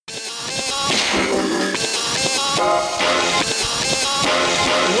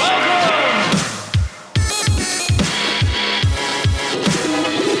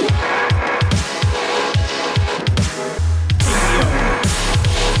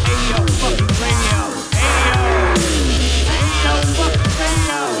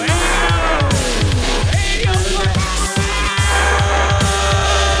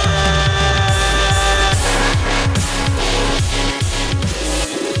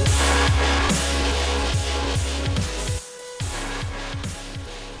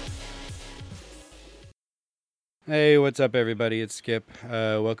Hey, what's up, everybody? It's Skip.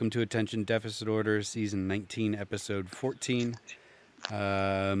 Welcome to Attention Deficit Order, Season 19, Episode 14.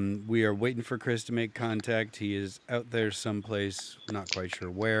 We are waiting for Chris to make contact. He is out there someplace, not quite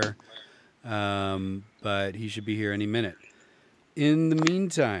sure where, but he should be here any minute. In the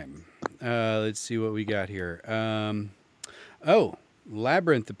meantime, let's see what we got here.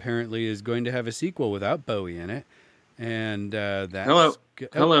 Labyrinth apparently is going to have a sequel without Bowie in it, and that's... Hello.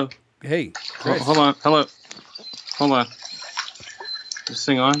 Hello. Hey, Chris. Hold on. Hello. Hold on. This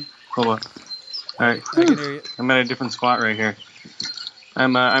thing on? Hold on. All right. I can hear you. I'm at a different spot right here.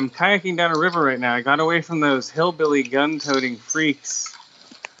 I'm kayaking down a river right now. I got away from those hillbilly gun-toting freaks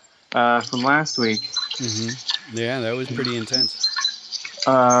from last week. Mm-hmm. Yeah, that was pretty intense.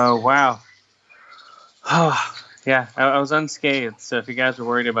 Wow. Oh, yeah, I was unscathed. So if you guys were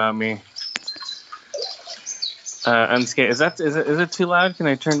worried about me, unscathed. Is it too loud? Can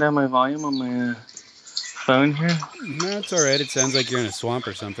I turn down my volume on my phone here? No, it's all right. It sounds like you're in a swamp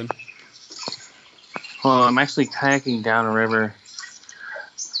or something. Well, I'm actually kayaking down a river.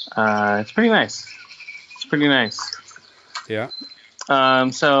 It's pretty nice. Yeah.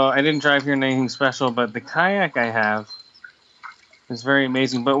 So I didn't drive here in anything special, but the kayak I have is very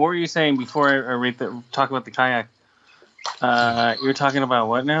amazing. But what were you saying before I talk about the kayak? You're talking about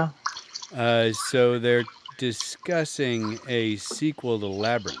what now? So they're discussing a sequel to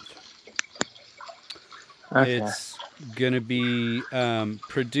Labyrinth. Okay. It's going to be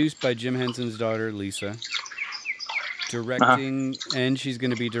produced by Jim Henson's daughter, Lisa. Directing, and she's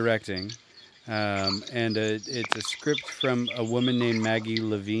going to be directing. And it's a script from a woman named Maggie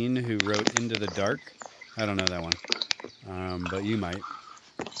Levine who wrote Into the Dark. I don't know that one, but you might.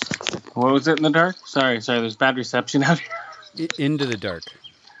 What was it in the dark? Sorry, there's bad reception out here. Into the Dark.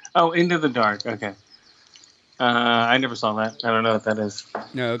 Oh, Into the Dark, okay. I never saw that. I don't know what that is.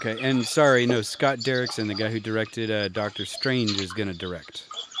 No, okay. And sorry, no, Scott Derrickson, the guy who directed Doctor Strange, is going to direct.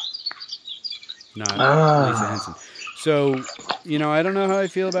 Not Lisa Henson. So, I don't know how I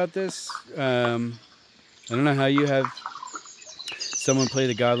feel about this. I don't know how you have someone play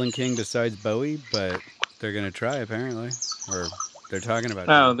the Goblin King besides Bowie, but they're going to try, apparently. Or they're talking about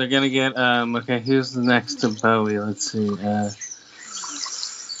it. They're going to get... okay, who's the next to Bowie? Let's see.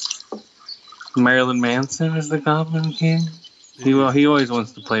 Marilyn Manson is the Goblin King? He always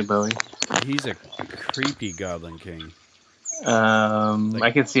wants to play Bowie. He's a creepy Goblin King.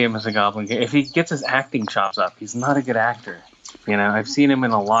 I can see him as a Goblin King. If he gets his acting chops up, he's not a good actor. I've seen him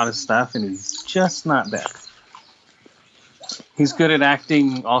in a lot of stuff, and he's just not that. He's good at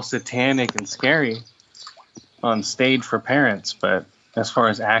acting all satanic and scary on stage for parents, but as far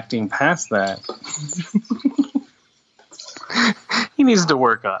as acting past that, he needs to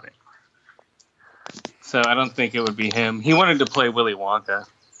work on it. So I don't think it would be him. He wanted to play Willy Wonka.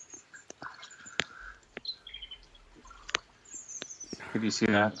 Did you see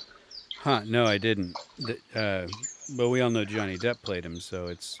that? Huh, no, I didn't. But we all know Johnny Depp played him, so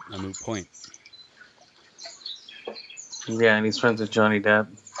it's a moot point. Yeah, and he's friends with Johnny Depp.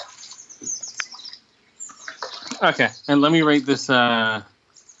 Okay, and let me rate this. Okay,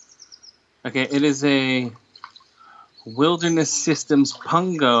 it is a Wilderness Systems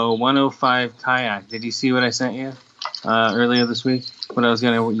Pungo 105 kayak. Did you see what I sent you earlier this week? What I was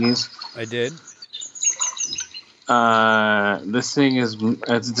going to use? I did. This thing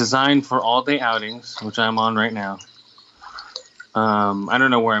it's designed for all-day outings, which I'm on right now. I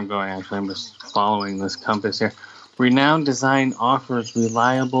don't know where I'm going, actually. I'm just following this compass here. Renowned Design offers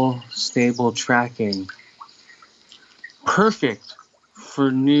reliable, stable tracking. Perfect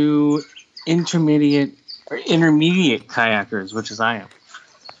for new intermediate kayakers, which is I am.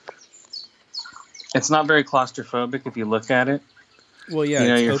 It's not very claustrophobic if you look at it. Well, yeah,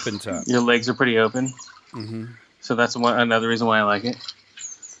 it's open top. Your legs are pretty open. Mm-hmm. So that's another reason why I like it.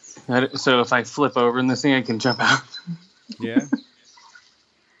 So if I flip over in this thing, I can jump out. Yeah.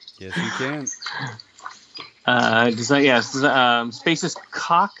 Yes, you can. Spacious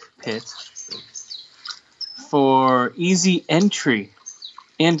cockpit for easy entry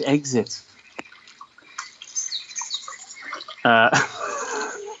and exit.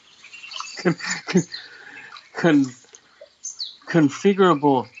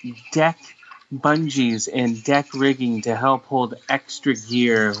 Configurable deck bungees and deck rigging to help hold extra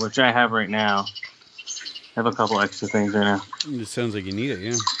gear, which I have right now. I have a couple extra things right now. It sounds like you need it,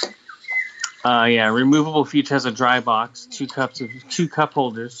 yeah. Removable feature has a dry box, two cup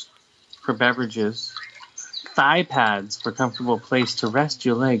holders for beverages, thigh pads for comfortable place to rest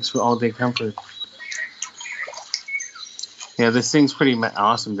your legs for all day comfort. Yeah, this thing's pretty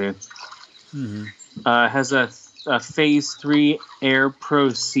awesome, dude. Mm-hmm. Has a Phase 3 Air Pro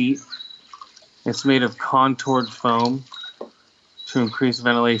seat It's made of contoured foam to increase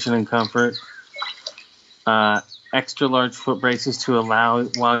ventilation and comfort. Extra large foot braces to allow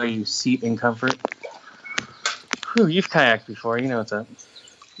while you seat in comfort. Whew, you've kayaked before. You know what's up.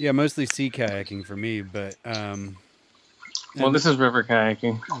 Yeah, mostly sea kayaking for me, but Well, this is river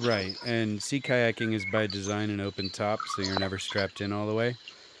kayaking. right. And sea kayaking is by design an open top, so you're never strapped in all the way,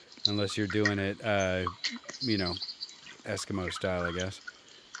 unless you're doing it, Eskimo style, I guess.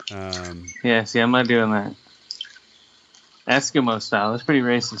 Yeah, see, I'm not doing that. Eskimo style. That's pretty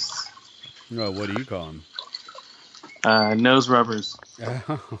racist. Oh, what do you call them? Nose rubbers.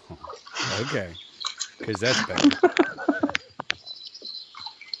 Oh, okay. Because that's better.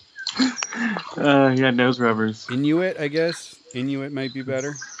 Yeah, nose rubbers. Inuit, I guess. Inuit might be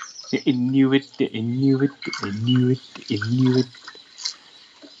better. Inuit.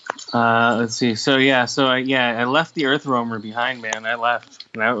 Let's see. So I left the Earth Roamer behind, man. I left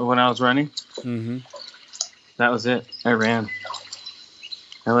when I was running. Mm-hmm. That was it. I ran.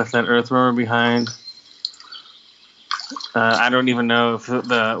 I left that Earth Roamer behind. I don't even know if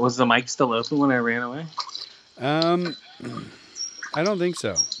was the mic still open when I ran away. I don't think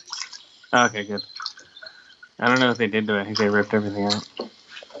so. Okay, good. I don't know what they did to it. I think they ripped everything out,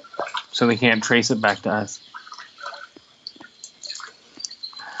 so they can't trace it back to us.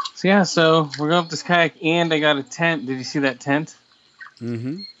 So yeah, we're going up this kayak, and I got a tent. Did you see that tent?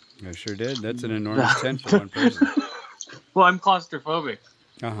 Mm-hmm. I sure did. That's an enormous tent for one person. Well, I'm claustrophobic.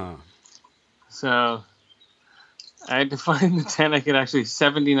 Uh-huh. So I had to find the tent I could actually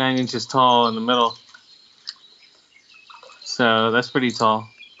 79 inches tall in the middle. So that's pretty tall.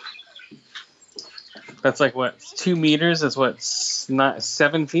 That's like what, 2 meters? That's what, not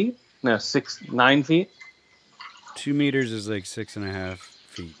 7 feet? No, 9 feet. 2 meters is like 6.5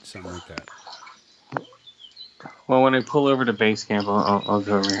 feet, something like that. Well, when I pull over to base camp, I'll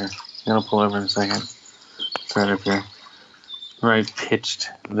go over here. I'll pull over in a second. It's right up here, where I pitched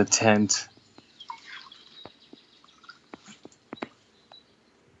the tent.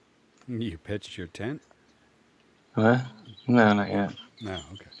 You pitched your tent? What? No, not yet. No,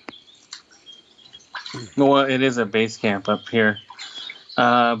 okay. Well, it is a base camp up here,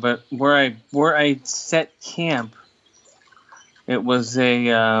 but where I set camp, it was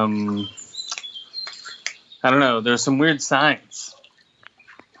a I don't know. There's some weird signs,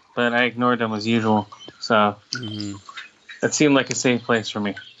 but I ignored them as usual. So It seemed like a safe place for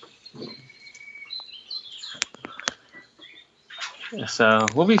me. So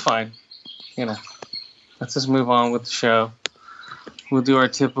we'll be fine. Let's just move on with the show. We'll do our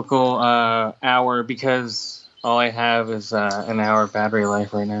typical hour because all I have is an hour battery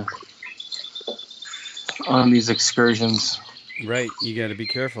life right now on these excursions. Right, you got to be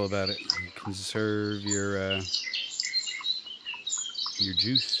careful about it. Conserve your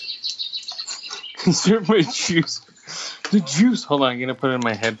juice. Conserve my juice. The juice. Hold on, I'm gonna put it in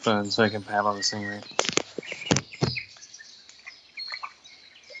my headphones so I can paddle this thing right.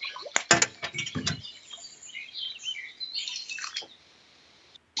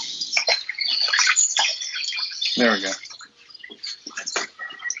 There we go.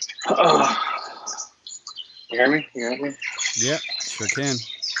 Oh. You hear me? Yeah, sure can.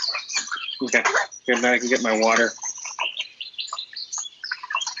 Okay. Good. Now I can get my water.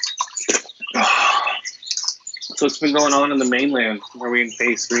 So what's been going on in the mainland? Are we in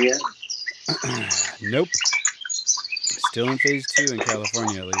phase 3 yet? Nope. Still in phase 2 in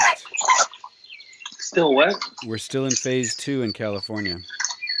California, at least. Still what? We're still in phase 2 in California.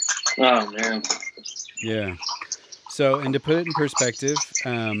 Oh, man. Yeah. So, and to put it in perspective,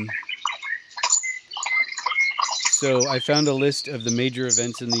 so I found a list of the major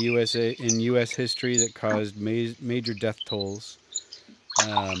events in the U.S. history that caused major death tolls.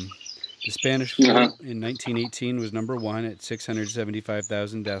 The Spanish flu in 1918 was number 1 at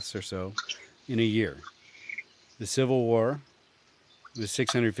 675,000 deaths or so in a year. The Civil War was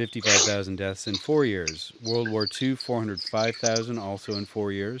 655,000 deaths in 4 years. World War II, 405,000 also in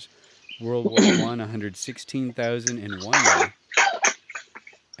 4 years. World War I, 116,000 in 1 year.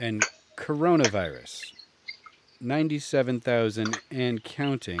 And coronavirus, 97,000 and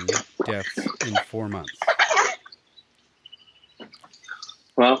counting deaths in 4 months.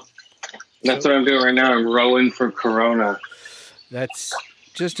 Well, that's what I'm doing right now. I'm rowing for corona. That's,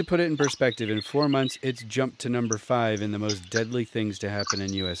 just to put it in perspective, in 4 months, it's jumped to number 5 in the most deadly things to happen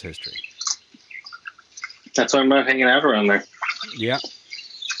in U.S. history. That's why I'm not hanging out around there. Yeah.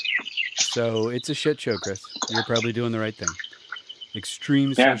 So it's a shit show, Chris. You're probably doing the right thing.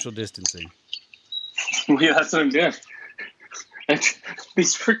 Extreme social distancing. Yeah, that's what I'm doing.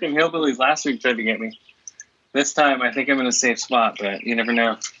 These freaking hillbillies last week tried to get me. This time, I think I'm in a safe spot, but you never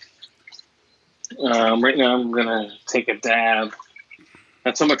know. Right now, I'm gonna take a dab.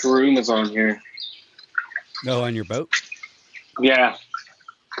 That's how much room is on here. Oh, on your boat? Yeah.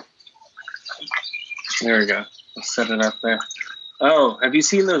 There we go. Let's set it up there. Oh, have you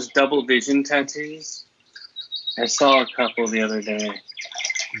seen those double vision tattoos? I saw a couple the other day.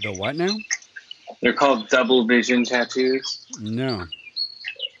 The what now? They're called double vision tattoos. No.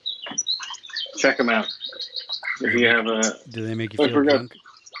 Check them out. If you have a... Do they make you feel drunk?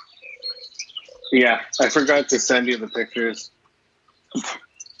 Yeah, I forgot to send you the pictures.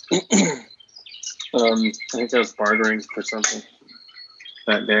 I think I was bartering for something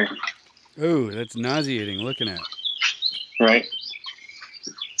that day. Oh, that's nauseating looking at. Right?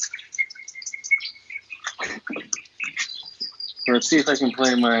 Let's see if I can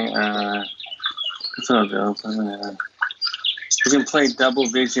play my... What's up, Joe? We can play Double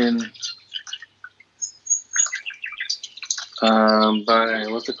Vision by...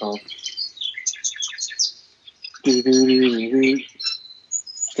 What's it called?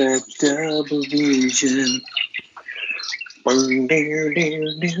 That double vision.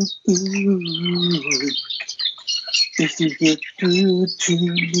 If you get through to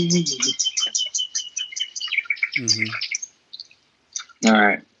me. All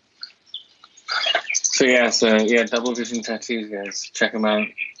right. So yeah, double vision tattoos, guys. Check them out.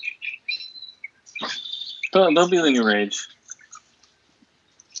 They'll be in your rage.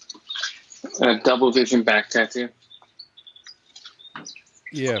 A double vision back tattoo.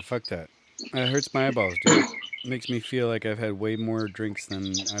 Yeah, fuck that. It hurts my eyeballs, dude. It makes me feel like I've had way more drinks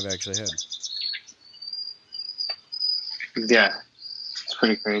than I've actually had. Yeah, it's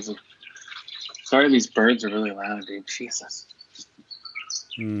pretty crazy. Sorry, these birds are really loud, dude. Jesus.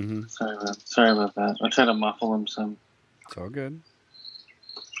 Sorry about that. I'll try to muffle them some. It's all good.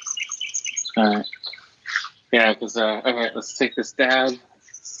 All right. Yeah, because all right, let's take this dab.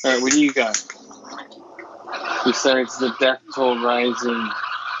 All right, what do you got? Besides the death toll rising.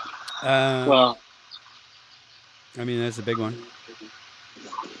 Well, I mean, that's a big one.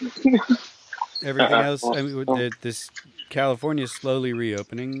 Everything else, I mean, this California is slowly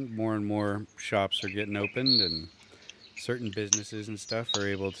reopening. More and more shops are getting opened, and certain businesses and stuff are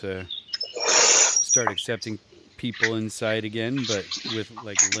able to start accepting people inside again, but with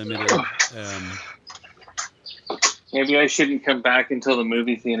like limited. Maybe I shouldn't come back until the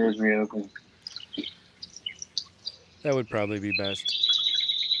movie theaters reopen. That would probably be best.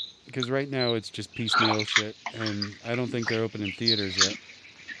 Because right now it's just piecemeal shit, and I don't think they're opening theaters yet.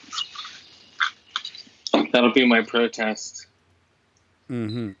 That'll be my protest.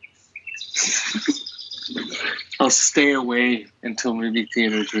 I'll stay away until movie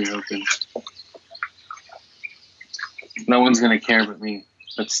theaters reopen. No one's going to care but me.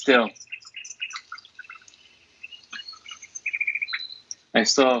 But still. I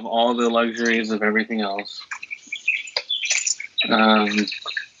still have all the luxuries of everything else.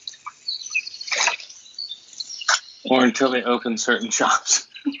 Or until they open certain shops.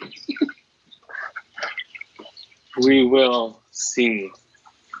 We will see.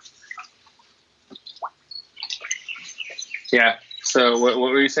 Yeah. So what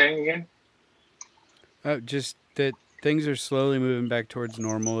were you saying again? Just that things are slowly moving back towards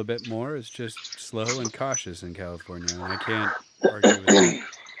normal a bit more. It's just slow and cautious in California, and I can't argue with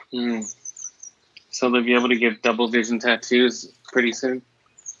that. So they'll be able to give double vision tattoos pretty soon?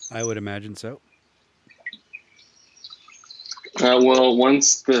 I would imagine so. Well,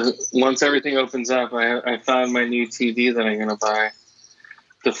 once everything opens up, I found my new TV that I'm going to buy.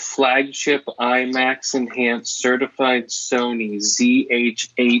 The flagship IMAX Enhanced Certified Sony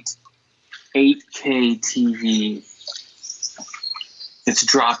ZH8 8K TV. It's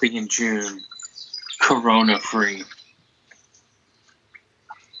dropping in June. Corona free.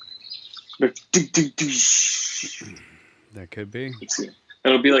 That could be.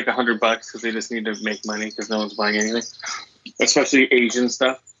 It'll be like $100 because they just need to make money because no one's buying anything, especially Asian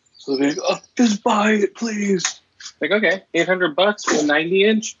stuff. So they're like, "Oh, just buy it, please." Like, okay, $800 for a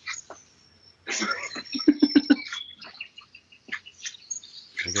 90-inch.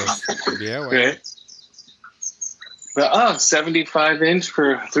 I guess, yeah. Okay. But 75-inch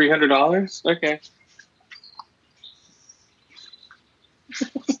for $300. Okay.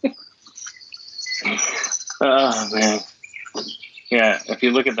 Oh man. Yeah, if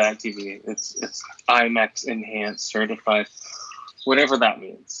you look at that TV, it's IMAX Enhanced Certified, whatever that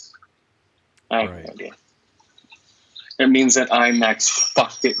means. I have no idea. It means that IMAX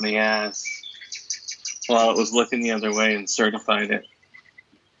fucked it in the ass while it was looking the other way and certified it.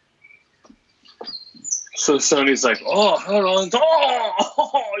 So Sony's like, oh, hold on.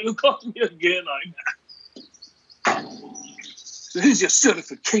 Oh, you got me again, IMAX. This is your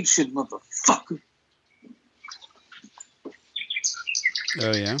certification, motherfucker. Fuck.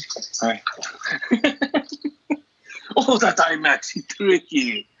 Oh, yeah? Sorry. Oh, that IMAX, he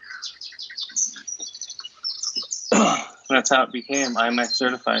tricky. That's how it became IMAX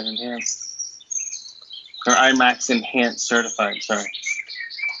certified enhanced. Or IMAX enhanced certified, sorry.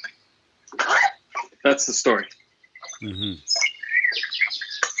 That's the story. Mm-hmm.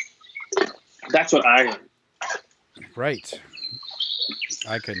 That's what I heard. Right.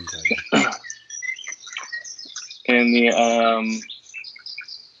 I couldn't tell you. And the,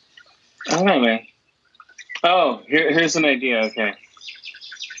 I don't know, man. Oh, here's an idea, okay.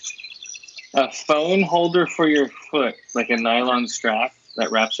 A phone holder for your foot, like a nylon strap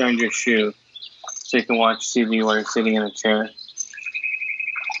that wraps around your shoe so you can watch TV while you're sitting in a chair.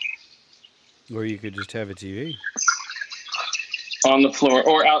 Or you could just have a TV. On the floor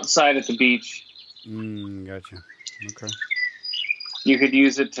or outside at the beach. Gotcha. Okay. You could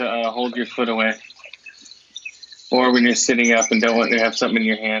use it to hold your foot away. Or when you're sitting up and don't want to have something in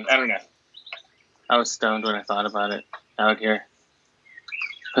your hand. I don't know. I was stoned when I thought about it out here.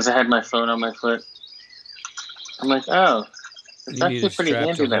 Because I had my phone on my foot. I'm like, oh, it's actually pretty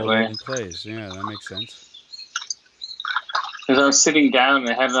handy that way. In place. Yeah, that makes sense. Because I was sitting down and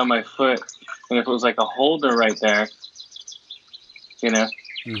I had it on my foot. And if it was like a holder right there, you know.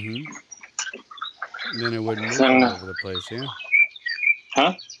 Mm-hmm. Then it wouldn't move all over the place, yeah?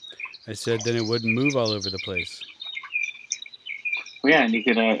 Huh? I said then it wouldn't move all over the place. Well, yeah, and you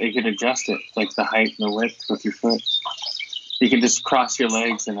could adjust it, like the height and the width with your foot. You can just cross your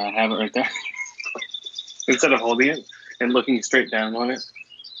legs and have it right there. Instead of holding it and looking straight down on it.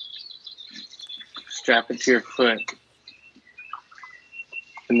 Strap it to your foot.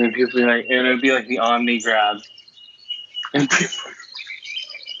 And then people be like, and it would be like the Omni Grab. An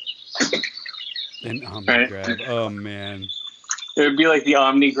Omni Grab. Oh, man. It would be like the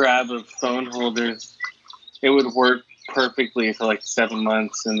Omni Grab of phone holders. It would work perfectly for like 7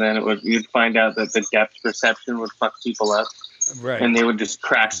 months, and then you'd find out that the depth perception would fuck people up. Right. And they would just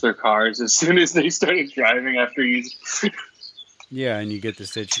crash their cars as soon as they started driving after using. Yeah, and you get the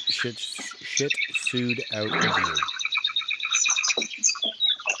shit sued out of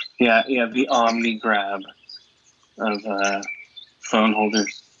you. Yeah, the Omni Grab of phone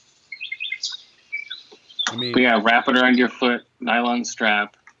holders. I mean, but yeah, wrap it around your foot, nylon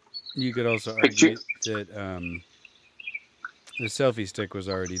strap. You could also argue that the selfie stick was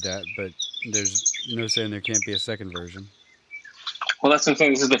already that, but there's no saying there can't be a second version. Well, that's what I'm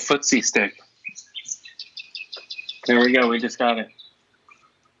saying. This is the footsie stick. There we go. We just got it.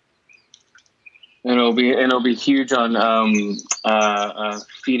 And it'll be huge on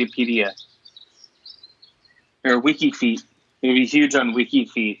Feedipedia or WikiFeet. It'll be huge on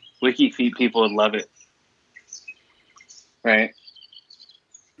WikiFeet. WikiFeet people would love it, right?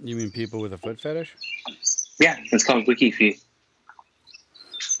 You mean people with a foot fetish? Yeah, it's called WikiFeet.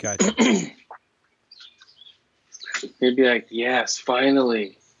 Gotcha. They'd be like, "Yes,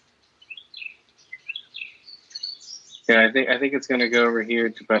 finally." Yeah, I think it's gonna go over here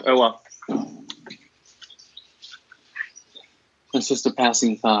to. Oh well. It's just a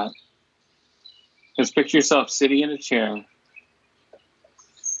passing thought. Just picture yourself sitting in a chair,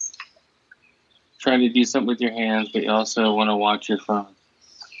 trying to do something with your hands, but you also want to watch your phone.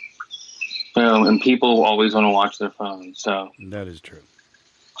 And people always want to watch their phone. So that is true.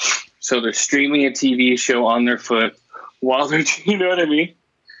 So they're streaming a TV show on their foot while they're, you know what I mean?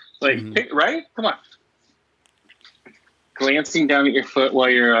 Like, right? Come on. Glancing down at your foot while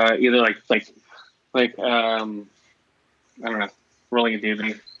you're either like I don't know, rolling a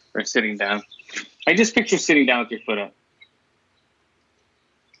doobie or sitting down. I just picture sitting down with your foot up.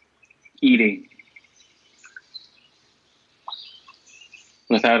 Eating.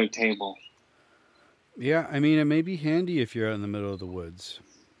 Without a table. Yeah, I mean, it may be handy if you're out in the middle of the woods.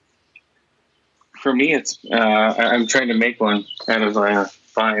 For me, it's I'm trying to make one out of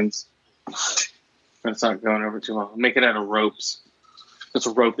vines. That's not going over too well. I'll make it out of ropes. Let's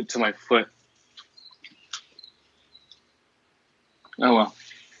rope it to my foot. Oh, well.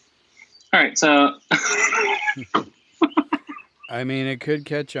 All right, so... I mean, it could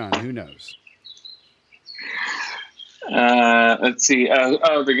catch on. Who knows? Let's see. They're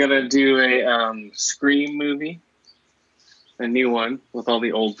going to do a Scream movie. A new one with all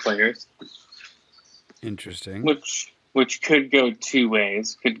the old players. Interesting. Which could go two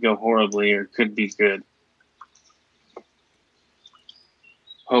ways. Could go horribly or could be good.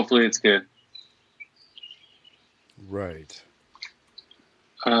 Hopefully it's good. Right.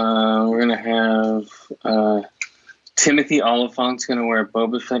 We're going to have Timothy Oliphant's going to wear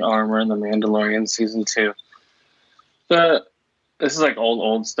Boba Fett armor in The Mandalorian Season 2. This is like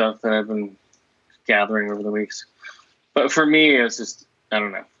old stuff that I've been gathering over the weeks. But for me, it's just, I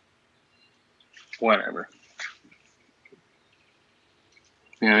don't know. Whatever.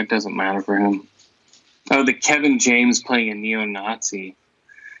 Yeah, it doesn't matter for him. Oh, the Kevin James playing a neo-Nazi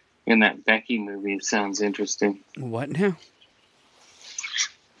in that Becky movie sounds interesting. What now?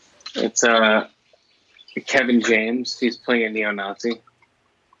 It's Kevin James. He's playing a neo-Nazi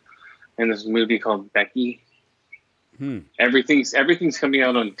in this movie called Becky. Everything's coming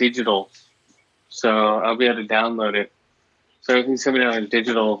out on digital, so I'll be able to download it. So everything's coming out on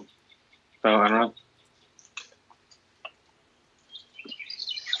digital. So I don't know.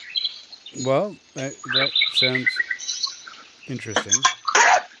 Well, that sounds interesting.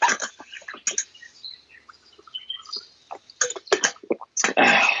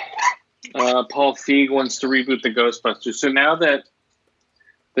 Paul Feig wants to reboot the Ghostbusters. So now that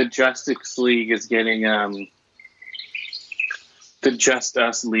the Justice League is getting the Just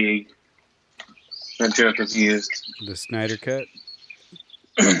Us League, that joke is used. The Snyder Cut?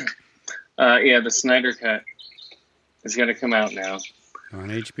 Yeah, the Snyder Cut is going to come out now. On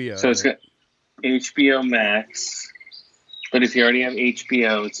HBO. So it's got HBO Max. But if you already have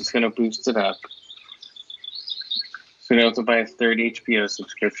HBO, it's just going to boost it up. So you don't have to buy a third HBO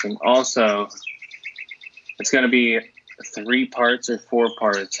subscription. Also, it's going to be 3 parts or 4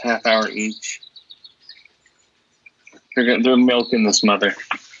 parts, half hour each. They're milking this mother.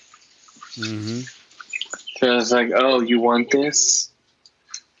 Mm-hmm. So it's like, oh, you want this?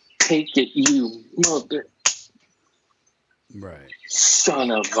 Take it, you mother. Right.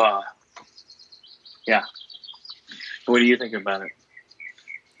 Son of a. Yeah. What do you think about it?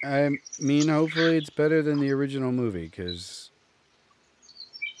 I mean, hopefully it's better than the original movie, because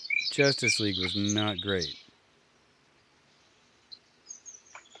Justice League was not great.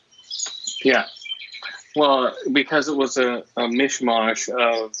 Yeah. Well, because it was a mishmash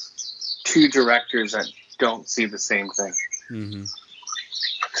of 2 directors that don't see the same thing. Mm-hmm.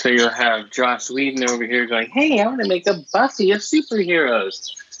 So you'll have Joss Whedon over here going, hey, I want to make a Buffy of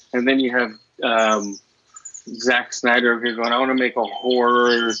superheroes. And then you have Zack Snyder over here going, I want to make a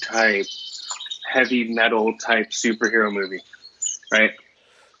horror type, heavy metal type superhero movie. Right?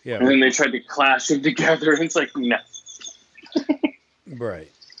 Yeah. And then they tried to clash them together, and it's like, no.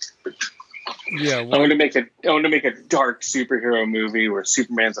 Right. Yeah. Well, I want to make a dark superhero movie where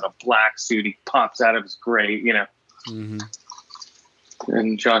Superman's in a black suit, he pops out of his gray, you know. Mm-hmm.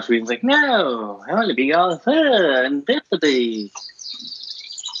 And Joss Whedon's like, no, I want to be all fur and bippity.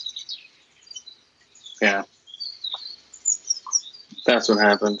 Yeah. That's what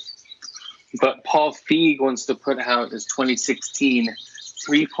happened. But Paul Feig wants to put out his 2016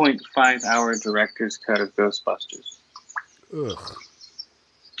 3.5 hour director's cut of Ghostbusters. Ugh.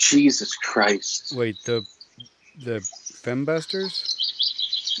 Jesus Christ. Wait, the Fembusters?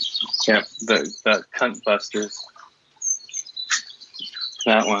 Yep, the Cunt Busters.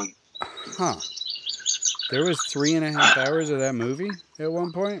 That one. Huh. There was 3.5 hours of that movie at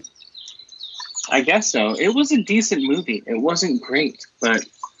one point? I guess so. It was a decent movie. It wasn't great, but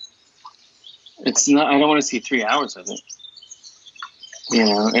it's not. I don't want to see 3 hours of it. You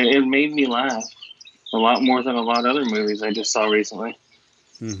know, it made me laugh a lot more than a lot of other movies I just saw recently.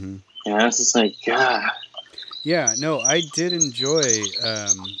 Mm-hmm. Yeah, it's just like, God. Yeah, no, I did enjoy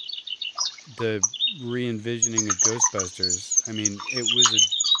the re-envisioning of Ghostbusters. I mean, it was a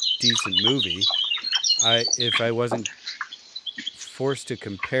decent movie. If I wasn't forced to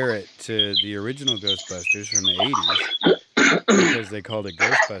compare it to the original Ghostbusters from the 80s, because they called it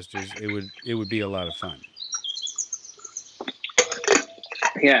Ghostbusters, it would be a lot of fun.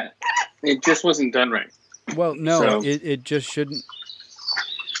 Yeah, it just wasn't done right. Well, no, it just shouldn't.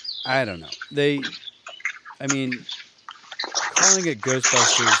 I don't know. Calling it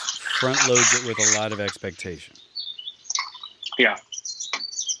Ghostbusters front loads it with a lot of expectation. Yeah.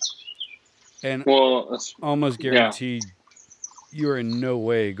 And well, almost guaranteed you are in no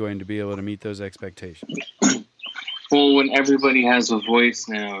way going to be able to meet those expectations. Well, when everybody has a voice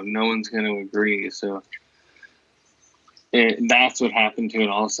now, no one's going to agree. So that's what happened to it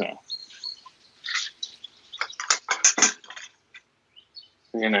also.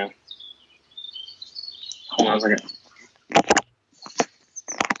 You know. Hold on a second.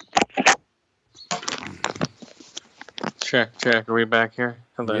 Check. Are we back here?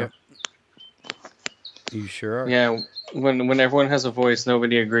 Hello. Yep. You sure are. Yeah. When everyone has a voice,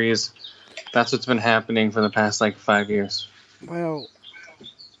 nobody agrees. That's what's been happening for the past 5 years. Well,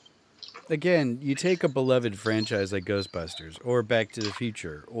 again, you take a beloved franchise like Ghostbusters or Back to the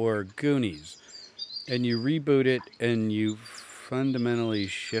Future or Goonies, and you reboot it and you fundamentally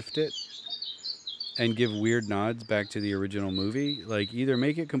shift it, and give weird nods back to the original movie, like either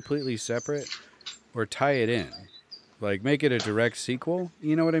make it completely separate or tie it in. Like make it a direct sequel.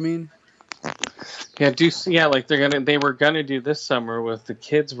 You know what I mean? Yeah, like they were gonna do this summer with the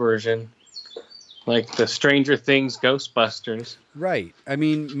kids version, like the Stranger Things Ghostbusters. Right. I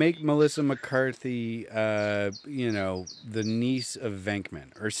mean, make Melissa McCarthy, the niece of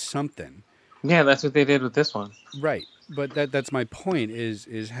Venkman or something. Yeah, that's what they did with this one. Right. But that's my point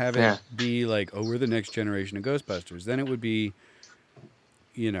is have it be like, oh, we're the next generation of Ghostbusters. Then it would be,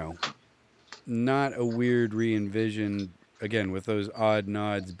 not a weird re-envision, again, with those odd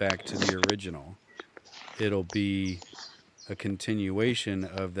nods back to the original. It'll be a continuation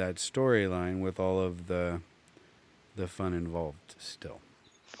of that storyline with all of the fun involved still.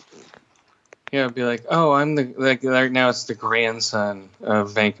 Yeah, it'd be like, oh, I'm right now it's the grandson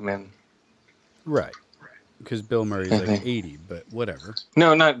of Venkman. Right. Because Bill Murray's like 80, but whatever.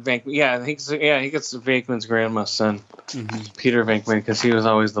 No, not Venkman. Yeah, I think he gets Venkman's grandma's son, Peter Venkman, because he was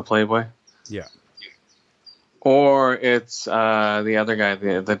always the playboy. Yeah. Or it's the other guy,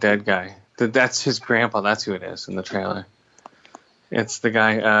 the dead guy. That's his grandpa. That's who it is in the trailer. It's the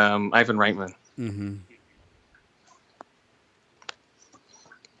guy, Ivan Reitman. Mm-hmm.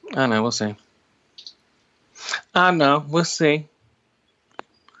 I don't know. We'll see. We'll see.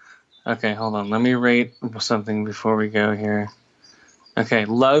 Okay, hold on. Let me rate something before we go here. Okay,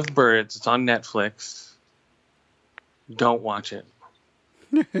 Lovebirds. It's on Netflix. Don't watch it.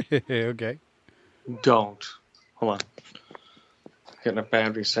 Okay. Don't. Hold on. Getting a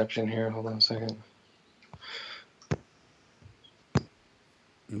bad reception here. Hold on a second.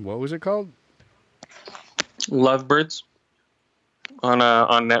 What was it called? Lovebirds. On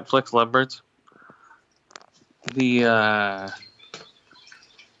Netflix, Lovebirds.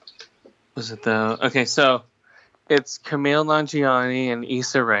 Okay, so it's Camille Nanjiani and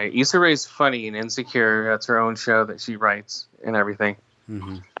Issa Rae. Issa Rae's funny and Insecure. That's her own show that she writes and everything.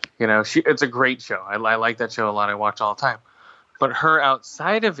 Mm-hmm. It's a great show. I like that show a lot. I watch all the time. But her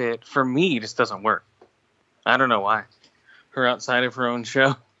outside of it, for me, just doesn't work. I don't know why. Her outside of her own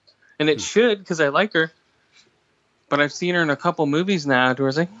show. And it should, because I like her. But I've seen her in a couple movies now where I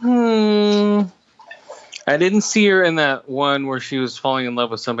was like, I didn't see her in that one where she was falling in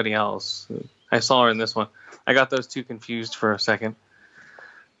love with somebody else. I saw her in this one. I got those two confused for a second.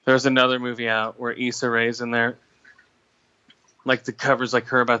 There's another movie out where Issa Rae's in there. Like the cover's like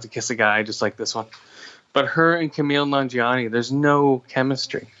her about to kiss a guy, just like this one. But her and Camille Nanjiani, there's no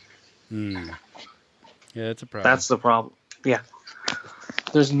chemistry. Yeah, that's a problem. That's the problem. Yeah.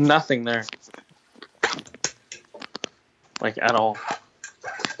 There's nothing there. Like, at all.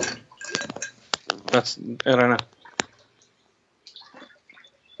 I don't know.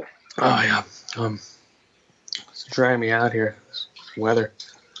 Oh, yeah. It's drying me out here. This weather.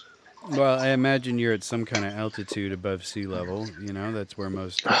 Well, I imagine you're at some kind of altitude above sea level. That's where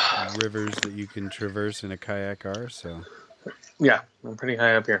most rivers that you can traverse in a kayak are. So, yeah, I'm pretty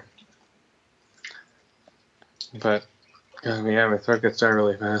high up here. But, yeah, my throat gets dry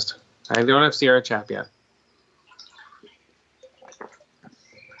really fast. I don't have Sierra Chap yet.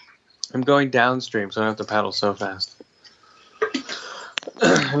 I'm going downstream, so I don't have to paddle so fast.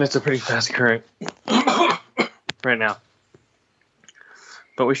 And it's a pretty fast current right now.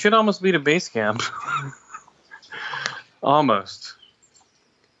 But we should almost be to base camp. Almost.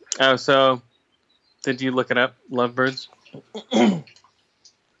 Oh, so did you look it up, Lovebirds?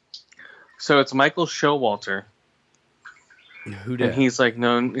 So it's Michael Showalter. Who did? And he's like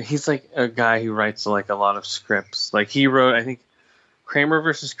a guy who writes like a lot of scripts. Like he wrote, I think, Kramer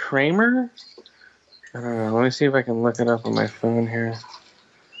versus Kramer? I don't know. Let me see if I can look it up on my phone here.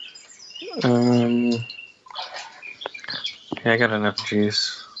 Yeah, I got enough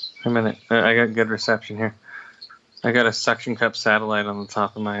juice. A minute. I got good reception here. I got a suction cup satellite on the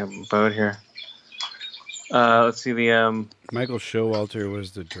top of my boat here. Let's see the Michael Showalter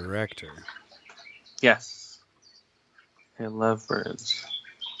was the director. Yes. I love birds.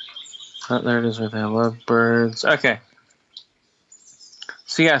 Oh, there it is right there. Lovebirds. Okay.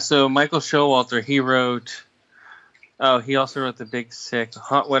 So Michael Showalter, he wrote. Oh, he also wrote The Big Sick,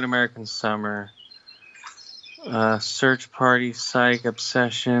 Hot Wet American Summer, Search Party, Psych,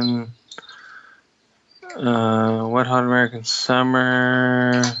 Obsession, Wet Hot American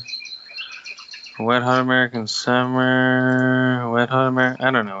Summer, Wet Hot American Summer, Wet Hot American.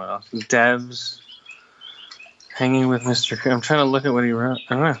 I don't know what else. Devs, Hanging with Mr. I'm trying to look at what he wrote.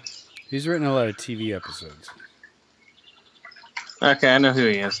 I don't know. He's written a lot of TV episodes. Okay, I know who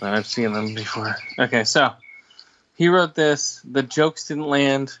he is now. I've seen them before. Okay, so he wrote this. The jokes didn't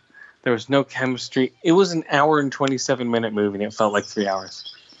land. There was no chemistry. It was an hour and 27-minute movie, and it felt like 3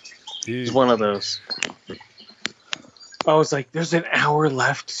 hours. It's one of those. I was like, there's an hour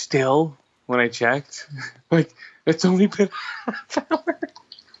left still when I checked. Like, it's only been a half hour.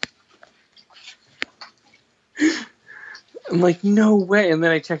 I'm like, no way. And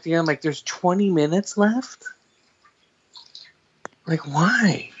then I checked again. I'm like, there's 20 minutes left? Like,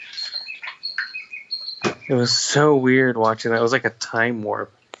 why? It was so weird watching that. It was like a time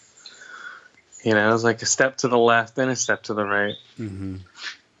warp. You know, it was like a step to the left, then a step to the right. Mm-hmm.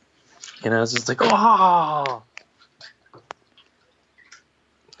 You know, I was just like, oh!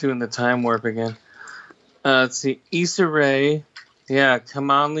 Doing the time warp again. Let's see. Issa Rae. Yeah,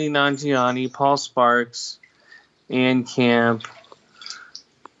 Kamali Nanjiani, Paul Sparks, Ann Camp.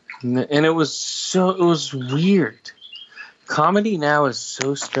 And it was weird. Comedy now is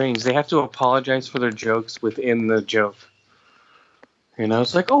so strange. They have to apologize for their jokes within the joke. You know,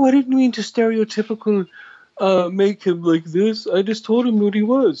 it's like, oh, I didn't mean to stereotypical make him like this. I just told him what he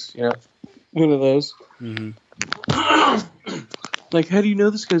was. You know, one of those. Mm-hmm. Like, how do you know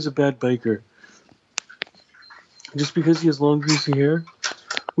this guy's a bad biker? Just because he has long greasy hair?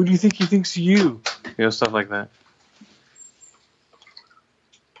 What do you think he thinks of you? You know, stuff like that.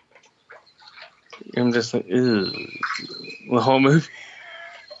 I'm just like, ew. The whole movie.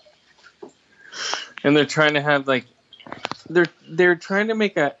 And they're trying to have, like, they're trying to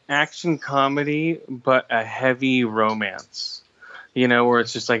make an action comedy, but a heavy romance. You know, where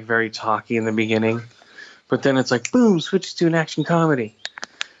it's just, like, very talky in the beginning. But then it's like, boom, switches to an action comedy.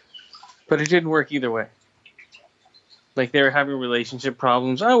 But it didn't work either way. Like, they were having relationship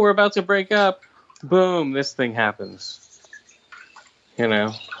problems. Oh, we're about to break up. Boom, this thing happens. You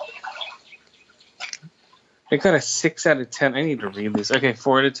know? It got a 6 out of 10. I need to read these. Okay,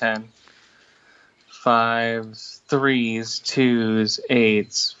 4 out of 10. 5s, 3s, 2s,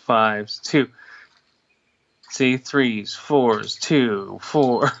 8s, 5s, 2. See, 3s, 4s, 2,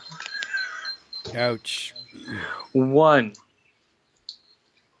 4. Ouch. 1.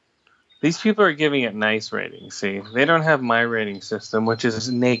 These people are giving it nice ratings, see? They don't have my rating system, which is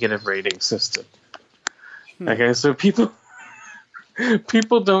a negative rating system. Okay, so people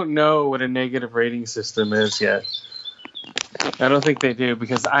don't know what a negative rating system is yet. I don't think they do,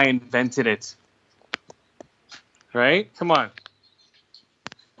 because I invented it. Right? Come on.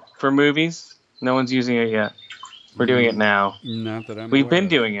 For movies, no one's using it yet. We're doing it now. Not that I'm We've aware been of.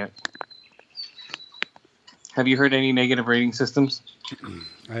 doing it. Have you heard any negative rating systems?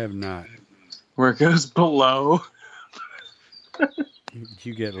 I have not. Where it goes below?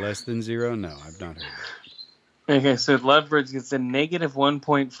 You get less than 0? No, I've not heard that. Okay, so Lovebirds gets a negative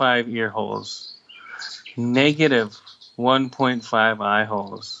 1.5 ear holes, negative 1.5 eye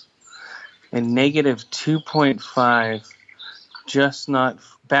holes, and negative 2.5 just not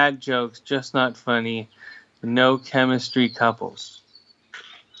bad jokes, just not funny, no chemistry couples.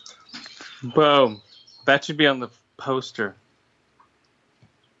 Boom. That should be on the poster.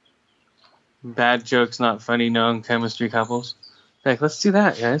 Bad jokes, not funny, no chemistry couples. Like, let's do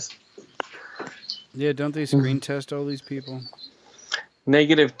that, guys. Yeah, don't they screen test all these people?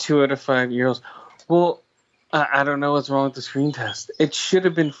 Negative 2 out of 5 ear holes. Well, I don't know what's wrong with the screen test. It should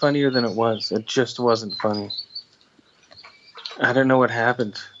have been funnier than it was. It just wasn't funny. I don't know what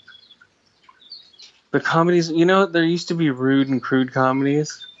happened. The comedies, you know, there used to be rude and crude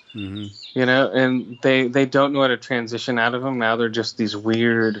comedies. Mm-hmm. You know, and they don't know how to transition out of them. Now they're just these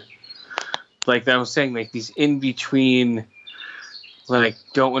weird, like I was saying, like these in-between, like,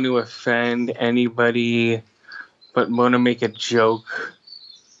 don't want to offend anybody, but want to make a joke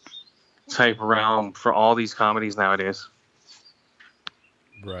type realm for all these comedies nowadays.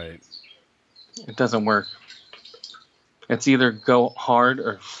 Right. It doesn't work. It's either go hard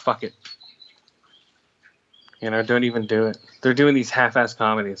or fuck it. You know, don't even do it. They're doing these half-ass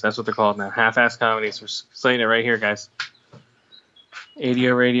comedies. That's what they're called now. Half-ass comedies. We're slating it right here, guys.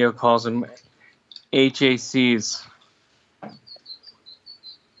 ADO Radio calls them HACs. All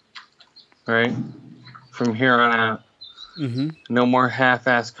right? From here on out. Mm-hmm. No more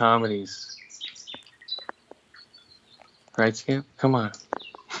half-ass comedies. Right, Skip? Come on.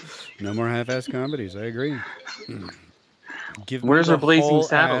 No more half-ass comedies. I agree. Give Where's me our the Blazing whole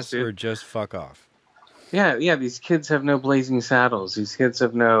Saddles, ass dude? or just fuck off. Yeah, these kids have no blazing saddles. These kids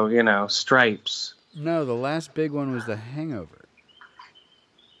have no, you know, stripes. No, the last big one was The Hangover.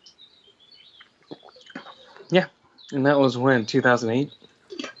 Yeah, and that was when? 2008?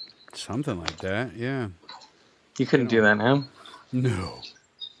 Something like that, yeah. You couldn't do that now. No.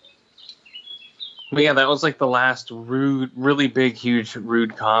 But yeah, that was like the last rude, really big, huge,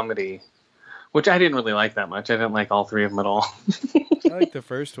 rude comedy, which I didn't really like that much. I didn't like all three of them at all. I liked the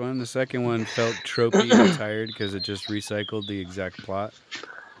first one. The second one felt tropey and tired because it just recycled the exact plot.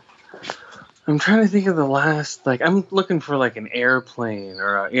 I'm trying to think of the last, like, I'm looking for, like, an airplane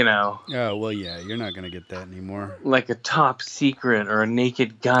or, Oh, well, yeah, you're not going to get that anymore. like a Top Secret or a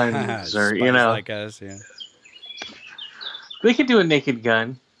Naked Guns or, Spies like us, yeah. They could do a Naked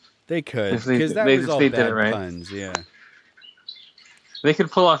Gun. They could, because that was all bad puns, yeah. They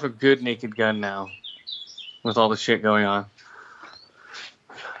could pull off a good Naked Gun now with all the shit going on.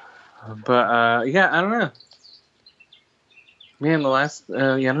 But, yeah, I don't know. Man, the last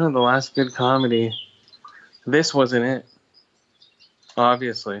good comedy. This wasn't it.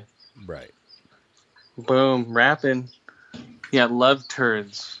 Obviously. Right. Boom, rapping. Yeah, Love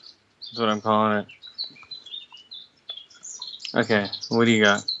Turds is what I'm calling it. Okay, what do you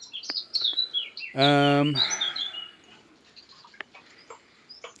got? Where'd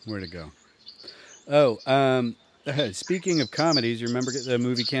it go? Oh, speaking of comedies, you remember the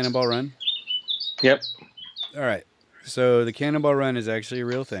movie Cannonball Run? Yep. All right. So the Cannonball Run is actually a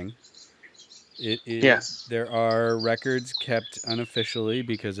real thing. It is. Yes. There are records kept unofficially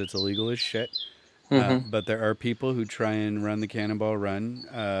because it's illegal as shit. Mm-hmm. But there are people who try and run the Cannonball Run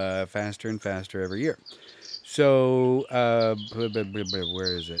faster and faster every year. So,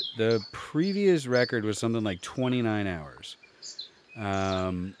 where is it? The previous record was something like 29 hours.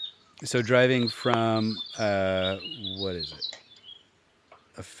 So driving from, what is it?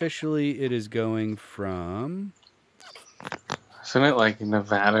 Officially, it is going from... Isn't it like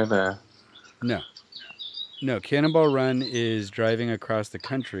Nevada to... No, Cannonball Run is driving across the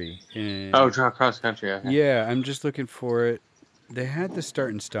country. Across country, okay. Yeah, I'm just looking for it. They had the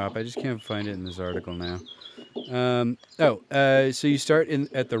start and stop. I just can't find it in this article now. So you start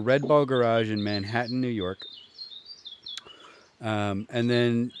at the Red Ball Garage in Manhattan, New York. And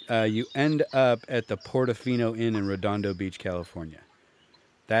then you end up at the Portofino Inn in Redondo Beach, California.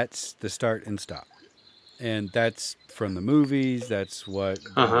 That's the start and stop. And that's from the movies. That's what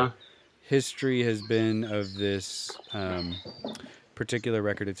the history has been of this particular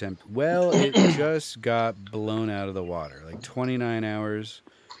record attempt. Well, it just got blown out of the water. Like 29 hours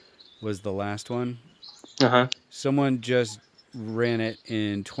was the last one. Someone just ran it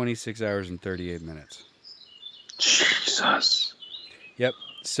in 26 hours and 38 minutes. Jesus. Yep.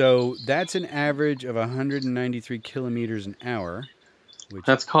 So that's an average of 193 kilometers an hour.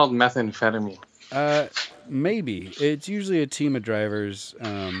 That's called methamphetamine. Maybe. It's usually a team of drivers.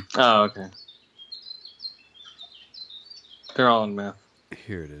 Okay. They're all in meth.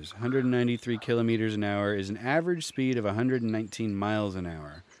 Here it is. 193 kilometers an hour is an average speed of 119 miles an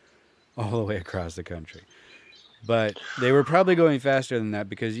hour all the way across the country. But they were probably going faster than that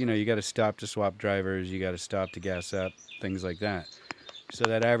because, you got to stop to swap drivers. You got to stop to gas up, things like that. So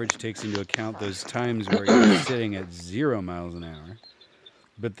that average takes into account those times where you're sitting at 0 miles an hour.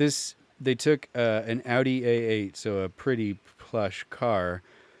 But they took an Audi A8, so a pretty plush car,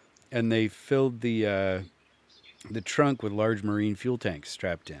 and they filled the trunk with large marine fuel tanks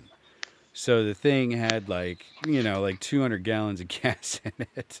strapped in. So the thing had like 200 gallons of gas in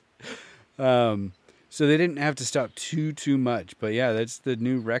it. So they didn't have to stop too much. But yeah, that's the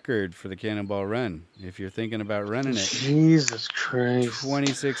new record for the Cannonball Run. If you're thinking about running it. Jesus Christ.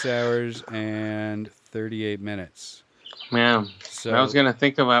 26 hours and 38 minutes. Man, so, I was going to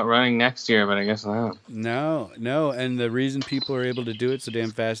think about running next year, but I guess not. No. And the reason people are able to do it so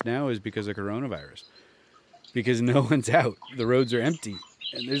damn fast now is because of coronavirus. Because no one's out. The roads are empty.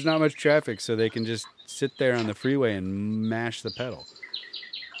 And there's not much traffic, so they can just sit there on the freeway and mash the pedal.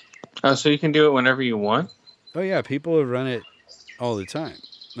 Oh, so you can do it whenever you want? Oh, yeah. People have run it all the time.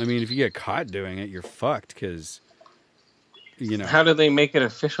 I mean, if you get caught doing it, you're fucked because, How do they make it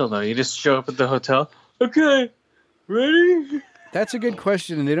official, though? You just show up at the hotel? Okay. Ready? That's a good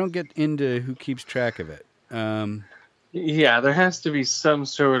question, and they don't get into who keeps track of it. Yeah, there has to be some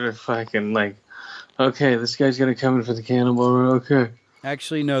sort of fucking, okay, this guy's going to come in for the Cannonball Run, okay.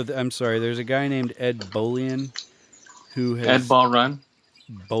 Actually, no, I'm sorry. There's a guy named Ed Bolian who has... Ed Ball Run?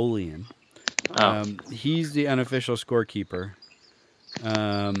 Bolian. He's the unofficial scorekeeper.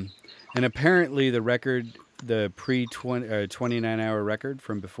 And apparently the record, the pre-29-hour record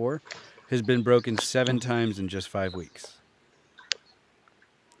from before, has been broken 7 times in just 5 weeks.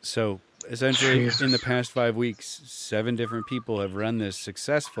 So essentially, in the past 5 weeks, 7 different people have run this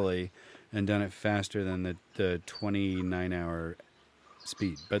successfully and done it faster than the 29-hour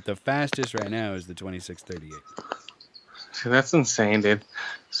speed. But the fastest right now is the 26:38. See, that's insane, dude.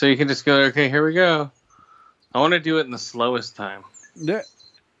 So you can just go, okay, here we go. I want to do it in the slowest time. Yeah.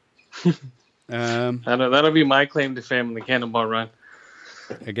 That'll be my claim to fame in the Cannonball Run.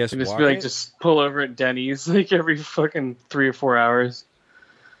 I guess just be just pull over at Denny's every fucking 3 or 4 hours.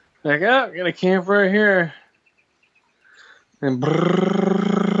 I'm gonna camp right here. And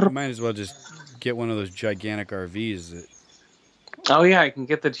brrrr, might as well just get one of those gigantic RVs. Oh yeah, I can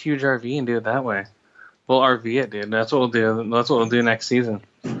get the huge RV and do it that way. We'll RV it, dude. That's what we'll do. That's what we'll do next season.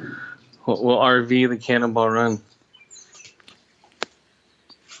 We'll RV the Cannonball Run.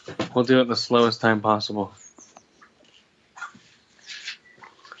 We'll do it the slowest time possible.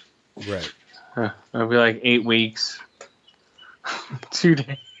 Right. It'll be like 8 weeks. 2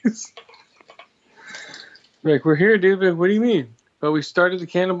 days. Like, we're here, dude. Like, what do you mean? But we started the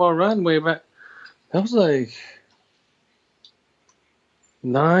Cannonball Run way back. That was like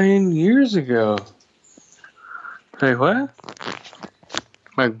 9 years ago. Like, what?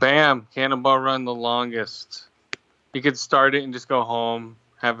 Like, bam, Cannonball Run the longest. You could start it and just go home,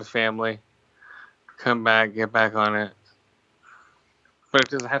 have a family, come back, get back on it. But it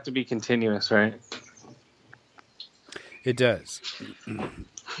doesn't have to be continuous, right? It does.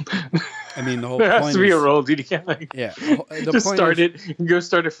 I mean, the whole there point has to be a role, dude. You can't like just start it, go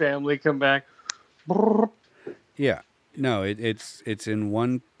start a family, come back. Yeah, no, it's in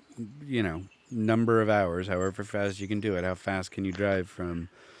one, number of hours, however fast you can do it. How fast can you drive from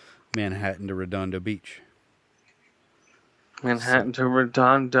Manhattan to Redondo Beach? Manhattan to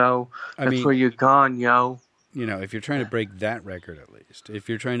Redondo. That's where you're gone, yo. If you're trying to break that record, at least, if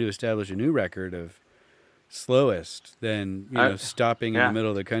you're trying to establish a new record of slowest, then stopping in the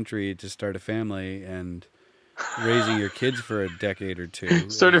middle of the country to start a family and raising your kids for a decade or two.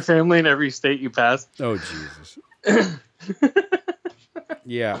 Start a family in every state you pass. Oh Jesus.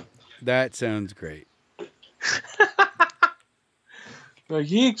 Yeah, that sounds great.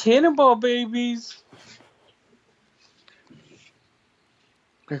 Like, yeah, Cannonball babies.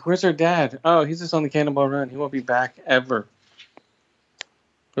 Like, where's our dad? Oh, he's just on the Cannonball Run. He won't be back ever.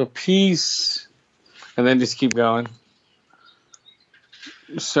 So peace. And then just keep going.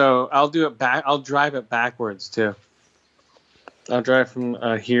 So I'll do it back. I'll drive it backwards too. I'll drive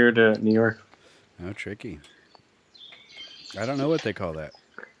from here to New York. Oh, tricky. I don't know what they call that.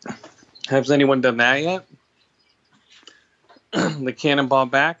 Has anyone done that yet? The Cannonball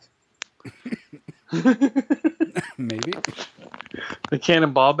back? Maybe. The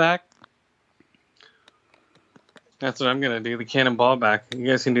Cannonball back? That's what I'm going to do. The Cannonball back. You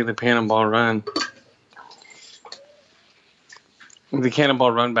guys can do the Cannonball Run. The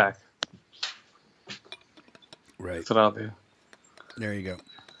Cannonball Run back. Right. That's what I'll do. There you go.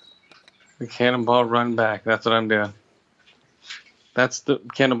 The Cannonball Run back. That's what I'm doing. That's the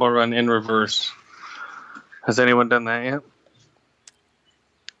Cannonball Run in reverse. Has anyone done that yet?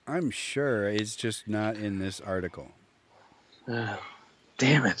 I'm sure it's just not in this article.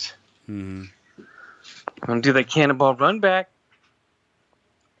 Damn it. Mm-hmm. I'm going to do that Cannonball Run back.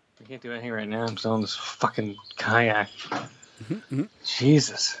 I can't do anything right now. I'm still on this fucking kayak. Mm-hmm.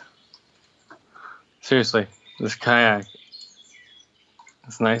 Jesus. Seriously, this kayak.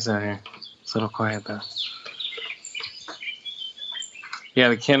 It's nice out here. It's a little quiet though. Yeah,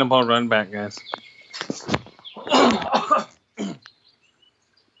 the Cannonball Run back, guys.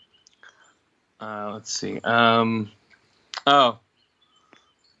 Let's see.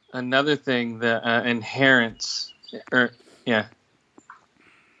 Another thing, the inherence.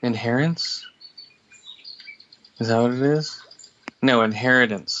 Inherence? Is that what it is? No,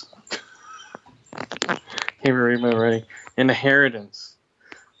 inheritance. Can't even read my writing. Inheritance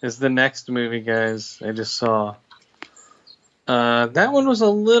is the next movie, guys. I just saw. That one was a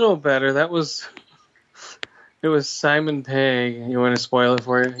little better. It was Simon Pegg. You want to spoil it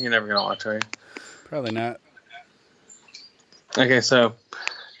for you? You're never gonna watch it. Probably not. Okay, so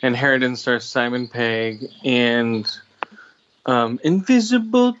Inheritance stars Simon Pegg and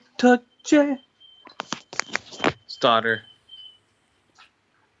Invisible Touch. His daughter.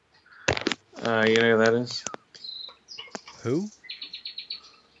 You know who that is? Who?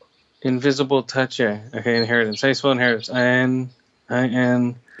 Invisible Touch. Okay, Inheritance. How do you spell Inheritance? INHER.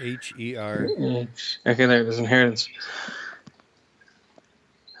 Okay, there it is. Inheritance.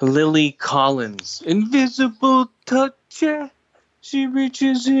 Lily Collins. Invisible Touch. She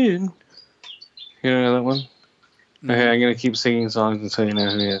reaches in. You don't know that one? Mm-hmm. Okay, I'm gonna keep singing songs until you know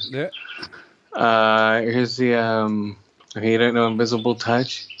who he is. Yeah. Here's the okay, you don't know Invisible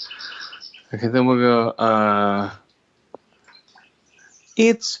Touch? Okay, then we'll go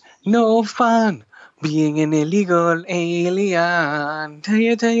it's no fun being an illegal alien. Tell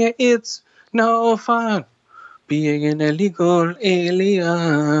you, it's no fun being an illegal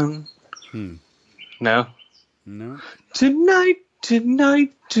alien. No? No. Tonight.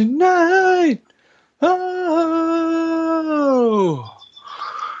 Oh,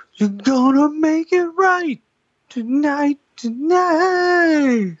 you're gonna make it right. Tonight.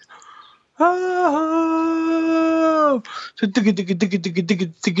 Oh,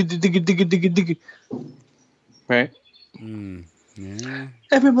 right? Yeah.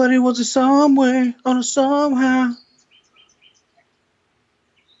 Everybody wants it somewhere on a somehow.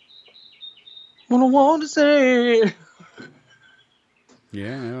 What I want to say.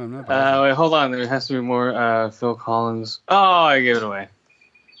 Yeah, no, I'm not bad. Wait, hold on. There has to be more Phil Collins. Oh, I gave it away.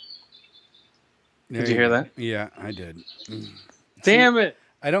 Did you hear that? Yeah, I did. Damn it.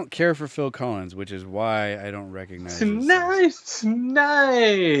 I don't care for Phil Collins, which is why I don't recognize Tonight.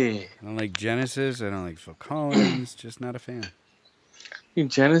 I don't like Genesis. I don't like Phil Collins. Just not a fan. You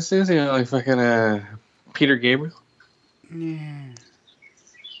Genesis? You know, like fucking Peter Gabriel? Yeah.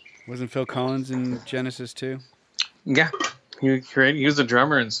 Wasn't Phil Collins in Genesis too? Yeah. He was a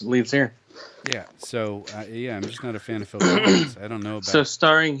drummer and lead singer. Yeah. So, I'm just not a fan of Phil Collins. I don't know about. So,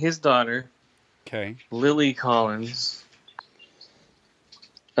 starring his daughter, okay, Lily Collins.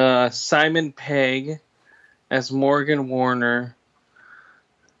 Simon Pegg as Morgan Warner,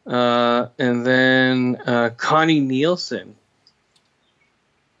 and then Connie Nielsen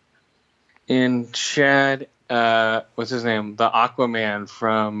and Chad. What's his name? The Aquaman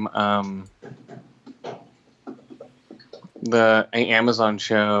from the Amazon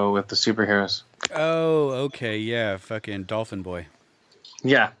show with the superheroes. Oh, okay, yeah, fucking Dolphin Boy.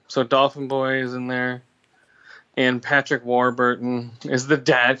 Yeah, so Dolphin Boy is in there. And Patrick Warburton is the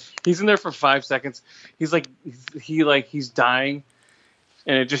dad. He's in there for 5 seconds. He's he's dying,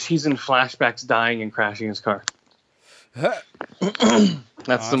 and he's in flashbacks, dying and crashing his car. That's awesome.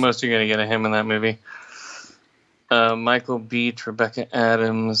 The most you're gonna get of him in that movie. Michael Beach, Rebecca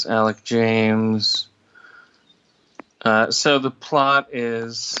Adams, Alec James. So the plot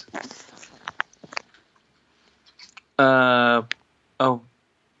is a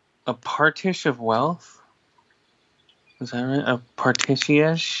partition of wealth. Is that right? A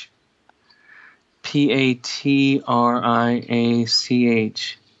partition? Patriach.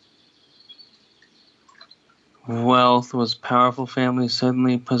 Wealth was powerful family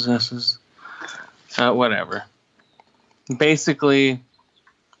suddenly possesses. Whatever. Basically,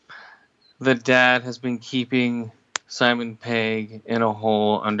 the dad has been keeping Simon Pegg in a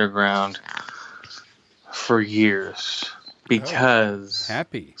hole underground for years because.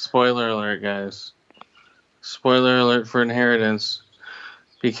 Happy. Spoiler alert, guys. Spoiler alert for Inheritance,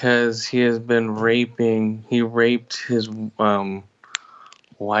 because he has been raping. He raped his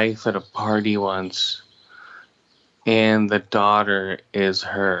wife at a party once, and the daughter is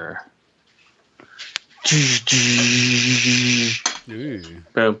her. Ooh.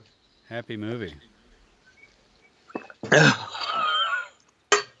 Boom. Happy movie.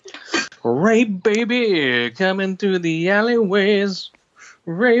 Rape baby coming through the alleyways.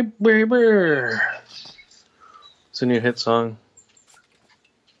 Rape baby. It's a new hit song.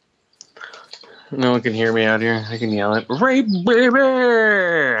 No one can hear me out here. I can yell it. Rape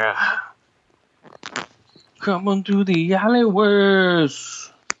baby! Coming through the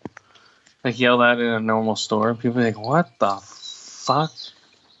alleyways. Like yell that in a normal store. People are like, what the fuck?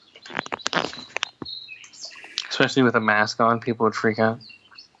 Especially with a mask on, people would freak out.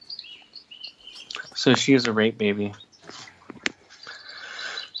 So she is a rape baby.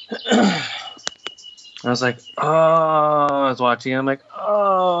 I was like, I was watching it. I'm like,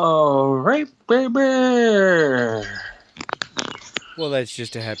 rape baby. Well, that's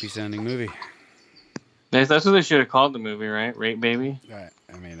just a happy sounding movie. That's what they should have called the movie, right? Rape baby. I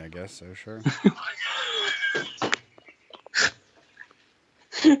mean, I guess so. Sure.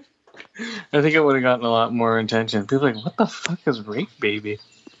 I think it would have gotten a lot more attention. People are like, what the fuck is rape baby?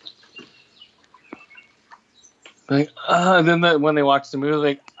 Like, then when they watch the movie,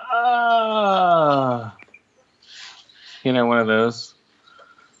 like, you know, one of those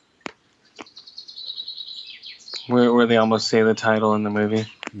where they almost say the title in the movie.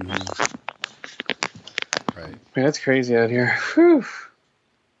 Mm-hmm. Right. Man, that's crazy out here. Whew.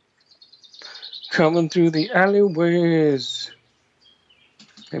 Coming through the alleyways.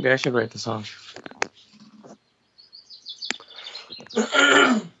 Maybe I should write the song.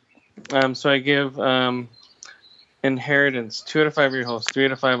 So I give Inheritance 2 out of 5 ear holes, 3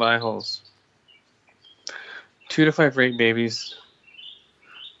 out of 5 eye holes, 2 to 5 rape babies,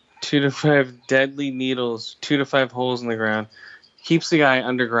 2 to 5 deadly needles, 2 to 5 holes in the ground. Keeps the guy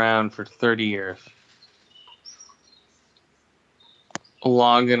underground for 30 years.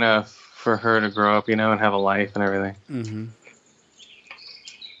 Long enough for her to grow up, you know, and have a life and everything. Mm-hmm.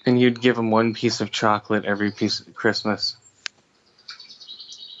 And you'd give him one piece of chocolate every piece of Christmas.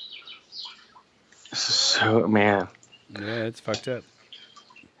 So, man. Yeah, it's fucked up.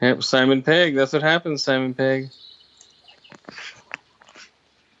 Yep, Simon Pegg. That's what happens, Simon Pegg.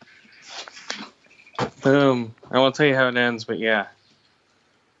 Boom. I won't tell you how it ends, but yeah.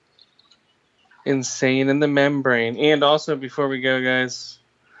 Insane in the membrane. And also, before we go, guys,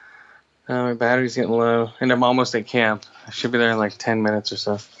 my battery's getting low, and I'm almost at camp. I should be there in like 10 minutes or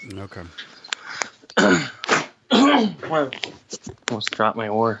so. Okay. Almost dropped my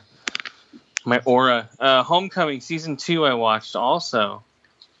aura. Homecoming Season 2 I watched also.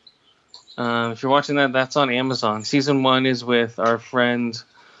 If you're watching that, that's on Amazon. Season 1 is with our friend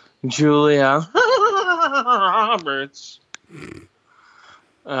Julia Roberts.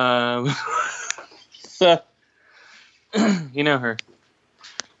 So, you know her.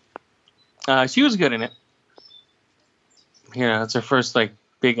 She was good in it. You know, it's her first like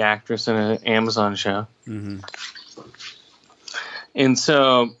big actress in an Amazon show. Mm-hmm. And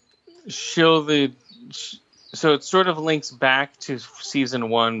so so it sort of links back to season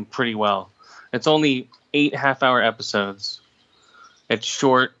 1 pretty well. It's only 8 half-hour episodes. It's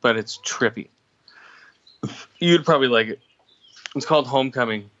short, but it's trippy. You'd probably like it. It's called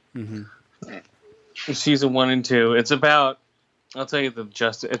Homecoming. Mm-hmm. Season 1 and 2. It's about, I'll tell you the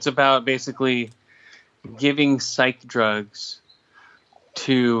gist. It's about basically giving psych drugs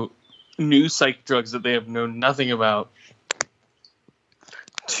to new psych drugs that they have known nothing about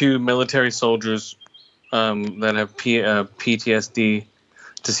to military soldiers that have PTSD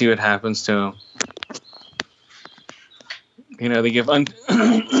to see what happens to them. You know, they give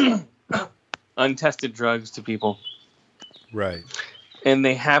untested drugs to people. Right. And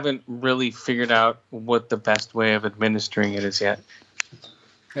they haven't really figured out what the best way of administering it is yet.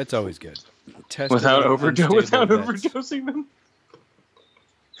 That's always good. Without overdosing them.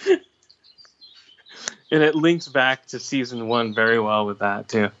 And it links back to season 1 very well with that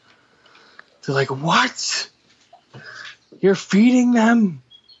too. They're like, what? You're feeding them?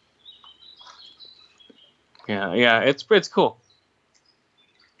 Yeah, it's cool.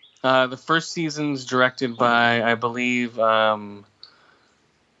 The first season's directed by, I believe, Sam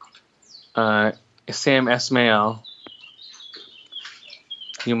Esmail.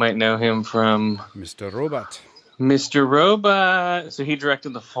 You might know him from Mr. Robot. Mr. Robot. So he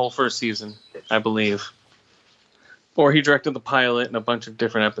directed the whole first season, I believe. Or he directed the pilot and a bunch of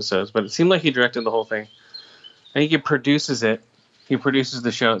different episodes, but it seemed like he directed the whole thing. I think he produces it. He produces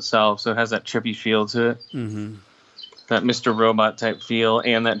the show itself, so it has that trippy feel to it. Mm-hmm. That Mr. Robot type feel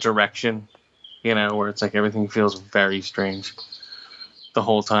and that direction, you know, where it's like everything feels very strange the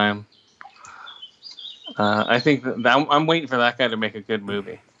whole time. I think that I'm waiting for that guy to make a good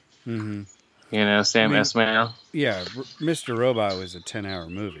movie. Mm-hmm. You know, Sam Esmail. Yeah, Mr. Robot was a 10-hour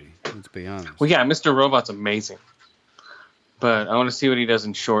movie, let's be honest. Well, yeah, Mr. Robot's amazing. But I want to see what he does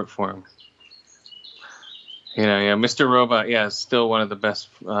in short form. You know, yeah, Mr. Robot, yeah, is still one of the best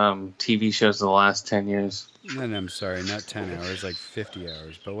TV shows of the last 10 years. And I'm sorry, not 10 hours, like 50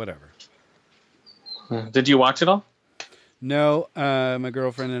 hours, but whatever. Did you watch it all? No, my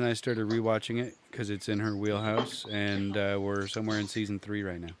girlfriend and I started rewatching it because it's in her wheelhouse, and we're somewhere in season 3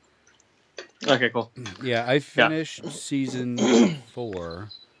 right now. Okay, cool. Yeah, I finished season 4,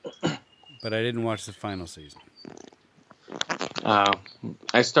 but I didn't watch the final season.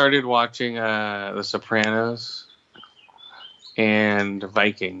 I started watching The Sopranos and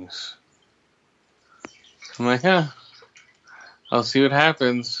Vikings. I'm like, I'll see what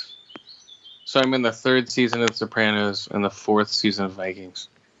happens. So I'm in the 3rd season of The Sopranos and the 4th season of Vikings.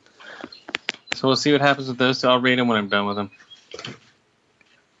 So we'll see what happens with those two. I'll rate them when I'm done with them.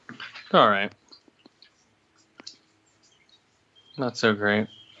 All right. Not so great.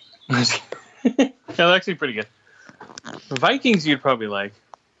 That's actually pretty good. Vikings you'd probably like.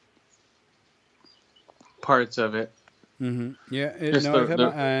 Parts of it. Mm-hmm. Yeah, I've had my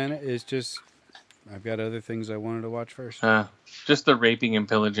eye on it. It's just, I've got other things I wanted to watch first. Just the raping and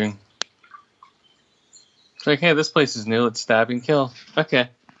pillaging. It's like, hey, this place is new. Let's stab and kill. Okay.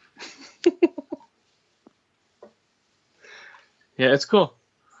 Yeah, it's cool.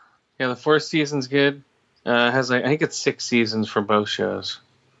 Yeah, the 4th season's good. Has I think it's 6 seasons for both shows.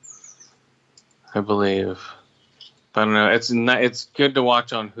 I believe. But I don't know. It's good to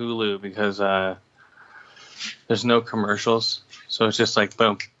watch on Hulu because there's no commercials, so it's just like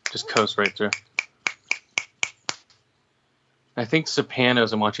boom, just coast right through. I think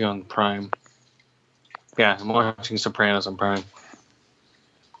Sopranos I'm watching on Prime. Yeah, I'm watching Sopranos on Prime.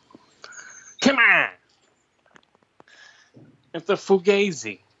 Come on, it's a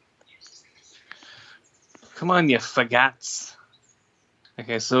Fugazi. Come on, you faggots.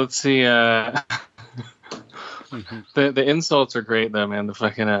 Okay, so let's see. The insults are great though, man. The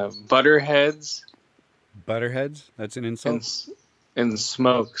fucking butterheads. Butterheads? That's an insult? And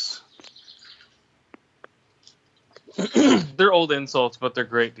smokes. They're old insults, but they're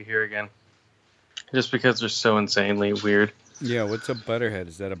great to hear again. just because they're so insanely weird. Yeah, what's a butterhead?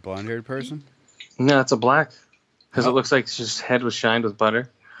 Is that a blonde-haired person? No, it's a black. Because Oh. it looks like his head was shined with butter.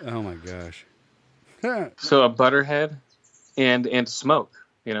 Oh my gosh. So a butterhead and smoke.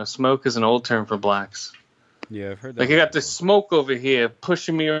 You know, smoke is an old term for blacks. Yeah, I've heard that. Like, I got this smoke over here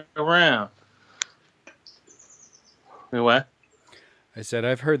pushing me around. What? I said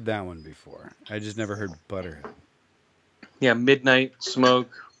I've heard that one before. I just never heard butterhead. Yeah, midnight smoke.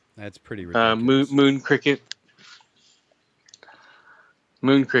 That's pretty ridiculous. Moon cricket.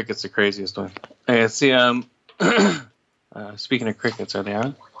 Moon cricket's the craziest one. Okay, let's see. Speaking of crickets, are they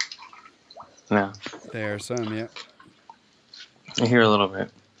on? No. There are some, yeah. I hear a little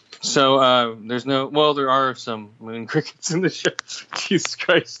bit. So there's no. Well, there are some moon crickets in the show. Jesus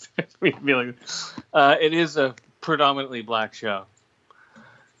Christ! It is a predominantly black show.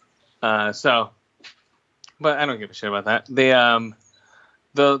 But I don't give a shit about that.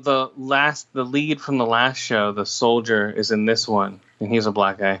 The lead from the last show, the soldier, is in this one, and he's a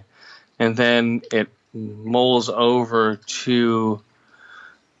black guy. And then it moles over to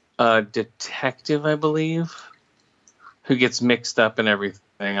a detective, I believe, who gets mixed up in everything.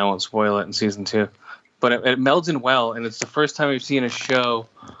 I won't spoil it in season 2, but it melds in well, and it's the first time we've seen a show,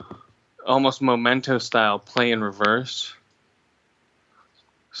 almost Memento style, play in reverse.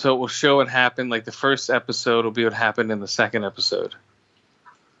 So it will show what happened. Like, the first episode will be what happened in the second episode.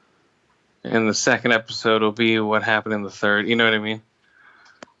 And the second episode will be what happened in the third. You know what I mean?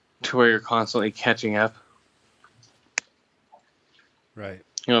 To where you're constantly catching up. Right.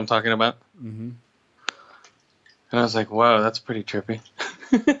 You know what I'm talking about? Mm-hmm. And I was like, wow, that's pretty trippy.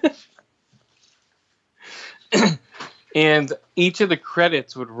 And each of the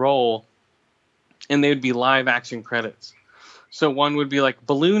credits would roll, and they would be live action credits. So one would be like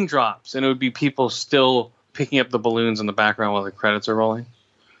balloon drops, and it would be people still picking up the balloons in the background while the credits are rolling.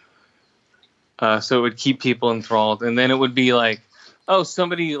 So it would keep people enthralled. And then it would be like, oh,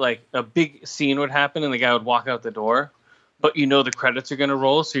 somebody, like, a big scene would happen, and the guy would walk out the door, but you know the credits are going to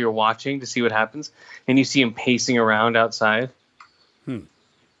roll, so you're watching to see what happens, and you see him pacing around outside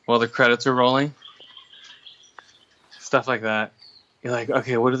while the credits are rolling. Stuff like that. You're like,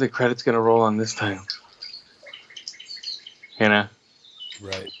 okay, what are the credits going to roll on this time? You know?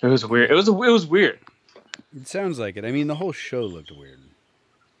 Right. It was weird. It was weird. It sounds like it. I mean, the whole show looked weird.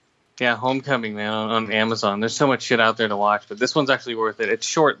 Yeah, Homecoming, man, on Amazon. There's so much shit out there to watch, but this one's actually worth it. It's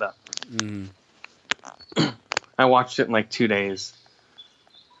short, though. Mm. I watched it in like 2 days.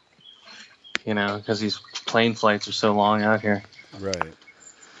 You know, because these plane flights are so long out here. Right.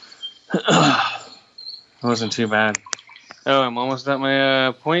 It wasn't too bad. Oh, I'm almost at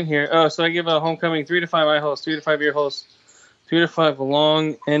my point here. Oh, so I give a Homecoming 3 to 5 eye holes, 3 to 5 ear holes, 3 to 5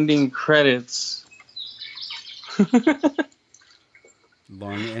 long ending credits.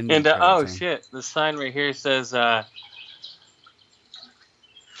 Long ending And credits, shit, the sign right here says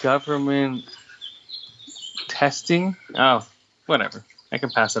government testing. Oh, whatever. I can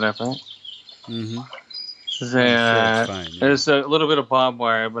pass it up, right? Mm-hmm. There's Sure, it's fine, yeah. There's a little bit of barbed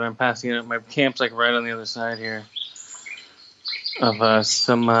wire, but I'm passing it up. My camp's like right on the other side here. Of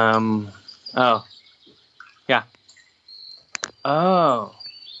some oh. Yeah. Oh.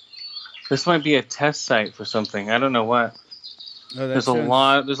 This might be a test site for something. I don't know what. Oh, There's a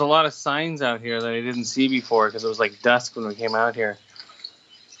lot of signs out here that I didn't see before because it was like dusk when we came out here.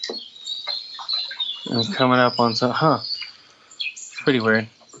 I'm coming up on some It's pretty weird.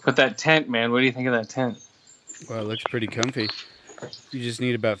 But that tent, man, what do you think of that tent? Well, it looks pretty comfy. You just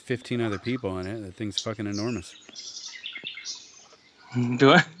need about 15 other people in it. That thing's fucking enormous.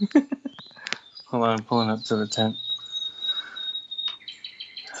 Do I? Hold on, I'm pulling up to the tent.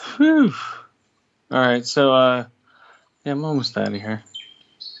 Whew. Alright, so yeah, I'm almost out of here.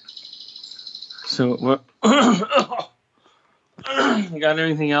 So what you got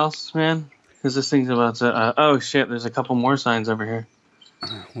anything else, man? Because this thing's about to oh shit, there's a couple more signs over here.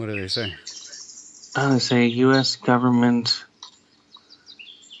 What do they say? They say U.S. government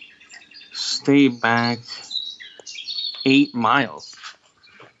stay back 8 miles.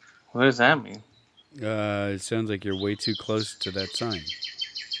 What does that mean? It sounds like you're way too close to that sign.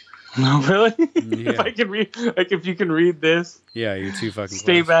 No, really? Yeah. If I can read, like, if you can read this, Yeah, you're too fucking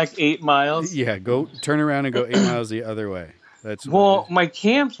stay close. back 8 miles. Yeah, go turn around and go 8 miles the other way. That's Well, my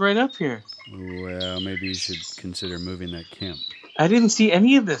camp's right up here. well, maybe you should consider moving that camp. I didn't see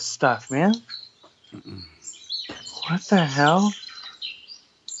any of this stuff, man. What the hell?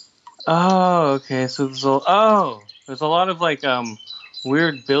 Oh, okay. So there's a lot of like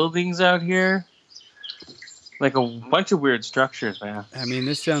weird buildings out here. Like a bunch of weird structures, man. I mean,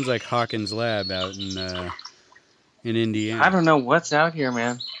 this sounds like Hawkins Lab out in Indiana. I don't know what's out here,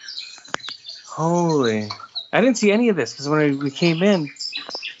 man. Holy. I didn't see any of this because when we came in,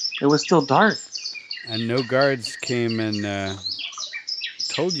 it was still dark. And no guards came and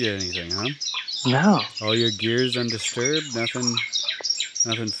told you anything, huh? No. All your gear's undisturbed? Nothing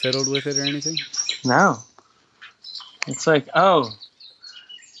fiddled with it or anything? No. It's like, oh.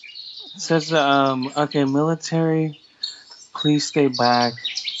 It says, okay, military, please stay back.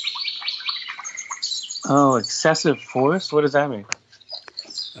 Oh, excessive force? What does that mean?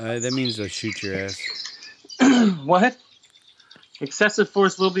 That means they'll shoot your ass. What? Excessive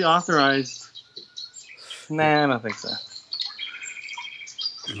force will be authorized. Nah, I don't think so.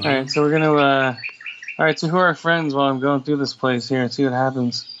 Mm-hmm. All right, so we're going to... all right, so who are our friends while I'm going through this place here and see what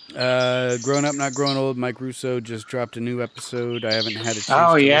happens? Grown Up, Not Grown Old, Mike Russo just dropped a new episode. I haven't had a chance to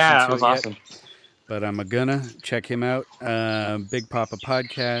that listen to was it awesome. yet, but I'm gonna check him out. Big Papa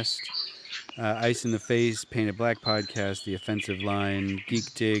Podcast, Ice in the Face, Painted Black Podcast, The Offensive Line,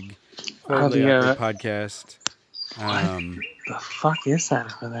 Geek Dig, Quarterly Update Podcast. What the fuck is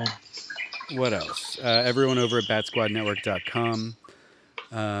that over there? What else? Everyone over at BatSquadNetwork.com.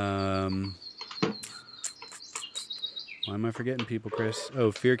 Why am I forgetting people, Chris?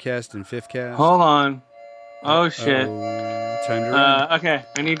 Oh, Fearcast and Fifthcast. Hold on. Oh, shit. Time to run. Okay,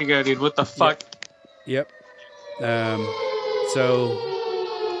 I need to go, dude. What the fuck? Yep. So,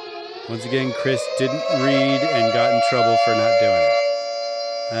 once again, Chris didn't read and got in trouble for not doing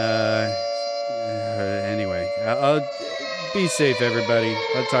it. Anyway, I'll be safe, everybody.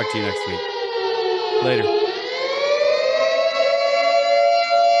 I'll talk to you next week. Later.